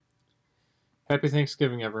Happy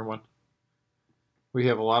Thanksgiving, everyone. We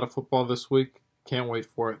have a lot of football this week. Can't wait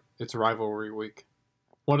for it. It's rivalry week.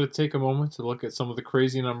 Wanted to take a moment to look at some of the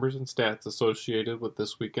crazy numbers and stats associated with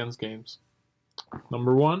this weekend's games.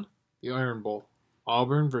 Number 1, the Iron Bowl.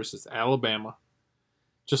 Auburn versus Alabama.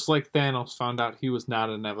 Just like Thanos found out he was not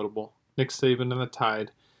inevitable, Nick Saban and the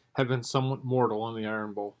Tide have been somewhat mortal in the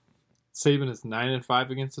Iron Bowl. Saban is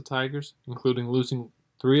 9-5 against the Tigers, including losing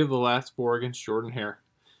 3 of the last 4 against Jordan Hare.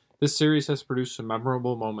 This series has produced some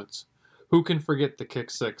memorable moments. Who can forget the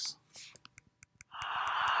kick six?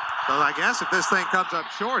 So I guess if this thing comes up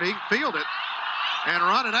short, he can field it and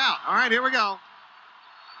run it out. All right, here we go.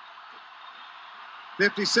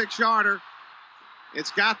 56-yarder.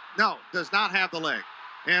 Does not have the leg.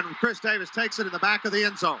 And Chris Davis takes it in the back of the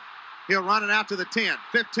end zone. He'll run it out to the 10,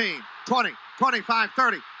 15, 20, 25,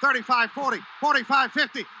 30, 35, 40, 45,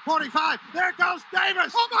 50, 45. There goes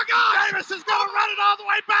Davis. Oh, my God. Davis is going to run it all the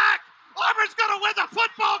way back. Auburn's going to win the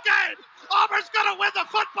football game. Auburn's going to win the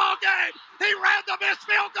football game. He ran the missed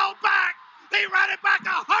field goal back. He ran it back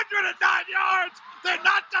 109 yards. They're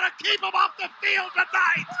not going to keep him off the field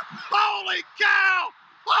tonight. Holy cow.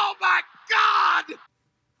 Oh, my God.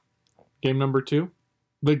 Game number 2.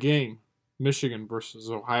 The game. Michigan versus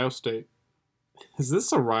Ohio State. Is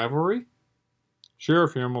this a rivalry? Sure,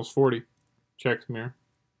 if you're almost 40. Check mirror.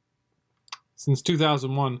 Since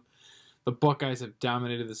 2001, the Buckeyes have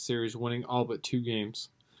dominated the series, winning all but 2 games.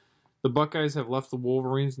 The Buckeyes have left the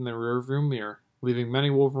Wolverines in the rearview mirror, leaving many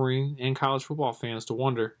Wolverine and college football fans to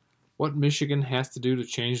wonder what Michigan has to do to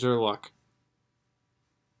change their luck.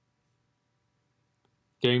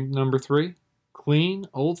 Game number 3. Clean,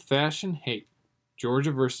 old-fashioned hate.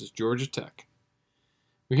 Georgia versus Georgia Tech.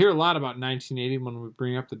 We hear a lot about 1980 when we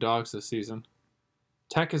bring up the Dogs this season.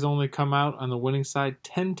 Tech has only come out on the winning side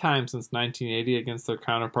 10 times since 1980 against their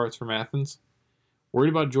counterparts from Athens.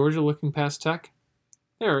 Worried about Georgia looking past Tech?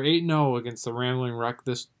 They are 8-0 against the Rambling Wreck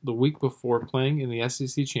the week before playing in the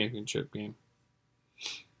SEC Championship game.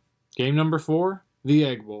 Game number 4, the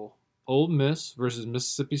Egg Bowl. Ole Miss versus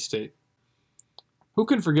Mississippi State. Who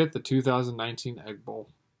can forget the 2019 Egg Bowl?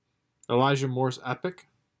 Elijah Moore's epic,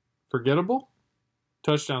 forgettable,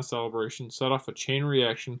 touchdown celebration set off a chain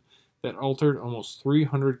reaction that altered almost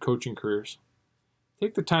 300 coaching careers.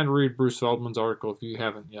 Take the time to read Bruce Feldman's article if you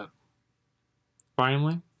haven't yet.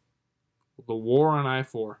 Finally, the war on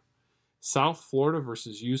I-4. South Florida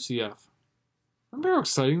versus UCF. Remember how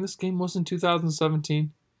exciting this game was in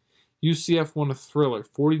 2017? UCF won a thriller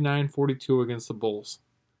 49-42 against the Bulls.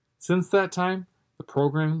 Since that time, the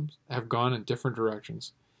programs have gone in different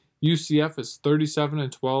directions. UCF is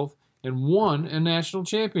 37-12 and won a national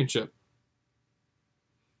championship.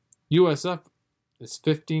 USF is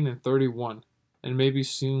 15-31 and may be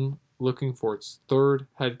soon looking for its 3rd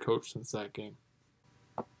head coach since that game.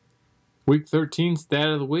 Week 13 stat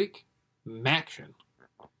of the week, Maction.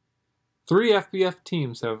 3 FBF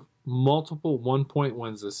teams have multiple 1-point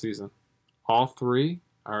wins this season. All 3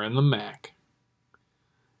 are in the MAC.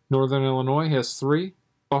 Northern Illinois has 3.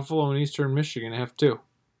 Buffalo and Eastern Michigan have 2.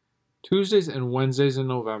 Tuesdays and Wednesdays in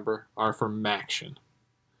November are for Maction.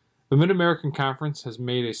 The Mid-American Conference has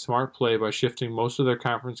made a smart play by shifting most of their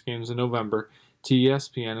conference games in November to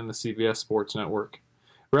ESPN and the CBS Sports Network.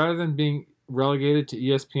 Rather than being relegated to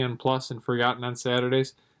ESPN Plus and forgotten on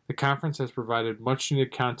Saturdays, the conference has provided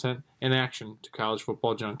much-needed content and action to college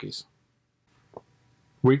football junkies.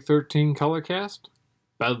 Week 13 Colorcast,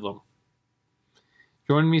 Bedlam.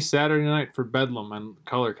 Join me Saturday night for Bedlam on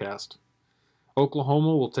Colorcast.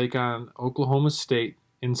 Oklahoma will take on Oklahoma State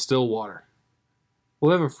in Stillwater.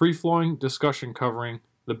 We'll have a free-flowing discussion covering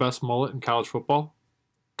the best mullet in college football,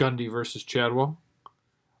 Gundy versus Chadwell,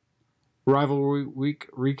 Rivalry Week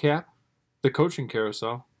recap, the coaching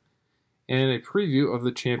carousel, and a preview of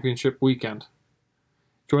the championship weekend.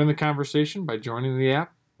 Join the conversation by joining the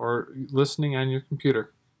app or listening on your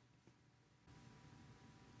computer.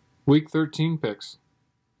 Week 13 picks.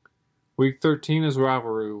 Week 13 is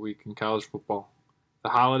rivalry week in college football. The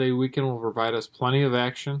holiday weekend will provide us plenty of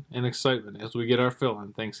action and excitement as we get our fill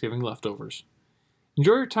on Thanksgiving leftovers.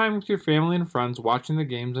 Enjoy your time with your family and friends watching the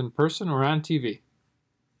games in person or on TV.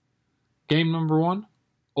 Game number 1,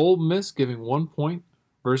 Ole Miss giving 1 point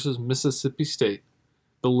versus Mississippi State.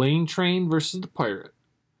 The Lane Train versus the Pirate.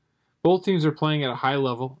 Both teams are playing at a high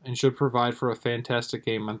level and should provide for a fantastic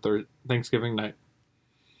game on Thanksgiving night.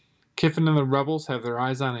 Kiffin and the Rebels have their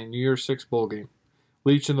eyes on a New Year's Six bowl game.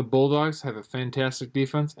 Leach and the Bulldogs have a fantastic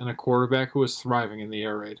defense and a quarterback who is thriving in the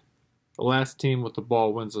air raid. The last team with the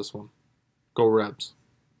ball wins this one. Go Rebs.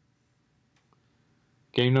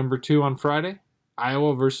 Game number 2 on Friday,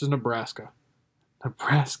 Iowa versus Nebraska.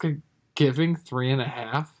 Nebraska giving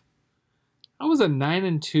 3.5? How was a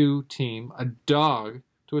 9-2 team a dog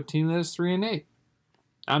to a team that is 3-8?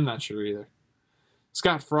 I'm not sure either.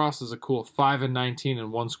 Scott Frost is a cool 5-19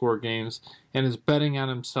 in one-score games and is betting on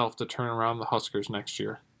himself to turn around the Huskers next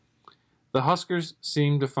year. The Huskers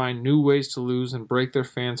seem to find new ways to lose and break their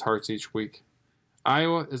fans' hearts each week.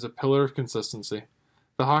 Iowa is a pillar of consistency.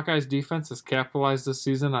 The Hawkeyes' defense has capitalized this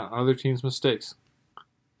season on other teams' mistakes.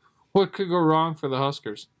 What could go wrong for the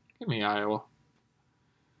Huskers? Give me Iowa.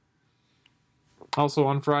 Also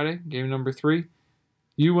on Friday, game number 3,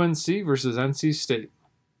 UNC versus NC State.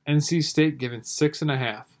 NC State given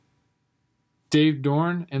 6.5. Dave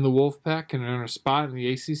Dorn and the Wolfpack can earn a spot in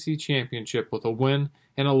the ACC Championship with a win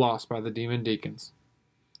and a loss by the Demon Deacons.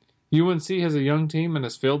 UNC has a young team and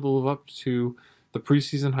has failed to live up to the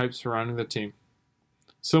preseason hype surrounding the team.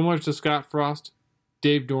 Similar to Scott Frost,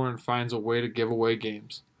 Dave Dorn finds a way to give away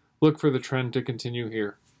games. Look for the trend to continue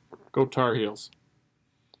here. Go Tar Heels.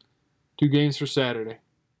 2 games for Saturday.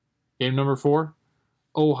 Game number 4,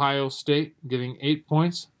 Ohio State giving 8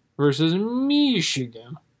 points versus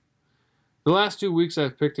Michigan. The last 2 weeks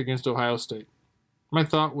I've picked against Ohio State. My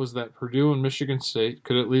thought was that Purdue and Michigan State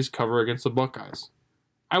could at least cover against the Buckeyes.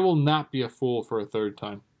 I will not be a fool for a third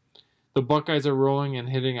time. The Buckeyes are rolling and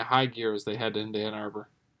hitting a high gear as they head into Ann Arbor.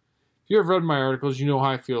 If you have read my articles, you know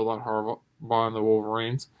how I feel about Harbaugh and the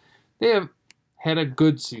Wolverines. They have had a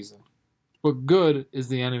good season, but good is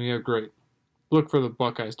the enemy of great. Look for the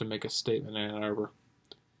Buckeyes to make a statement in Ann Arbor.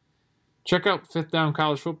 Check out Fifth Down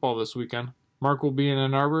College Football this weekend. Mark will be in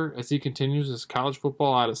Ann Arbor as he continues his college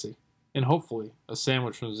football odyssey, and hopefully a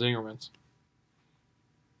sandwich from Zingerman's.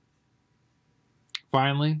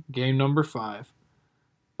 Finally, game number 5.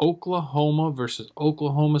 Oklahoma versus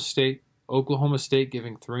Oklahoma State. Oklahoma State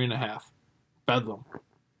giving 3.5. Bedlam.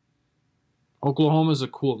 Oklahoma is a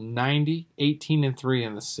cool 90-18-3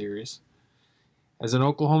 in this series. As an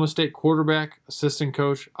Oklahoma State quarterback, assistant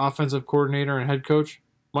coach, offensive coordinator, and head coach,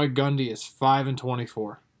 Mike Gundy is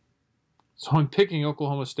 5-24. So I'm picking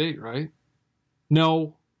Oklahoma State, right?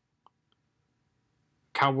 No.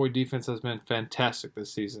 Cowboy defense has been fantastic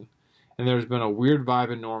this season, and there's been a weird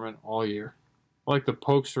vibe in Norman all year. I like the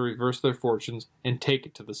Pokes to reverse their fortunes and take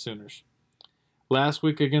it to the Sooners. Last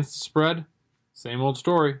week against the spread, same old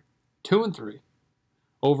story, 2-3.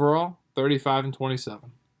 Overall,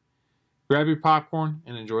 35-27. Grab your popcorn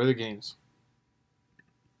and enjoy the games.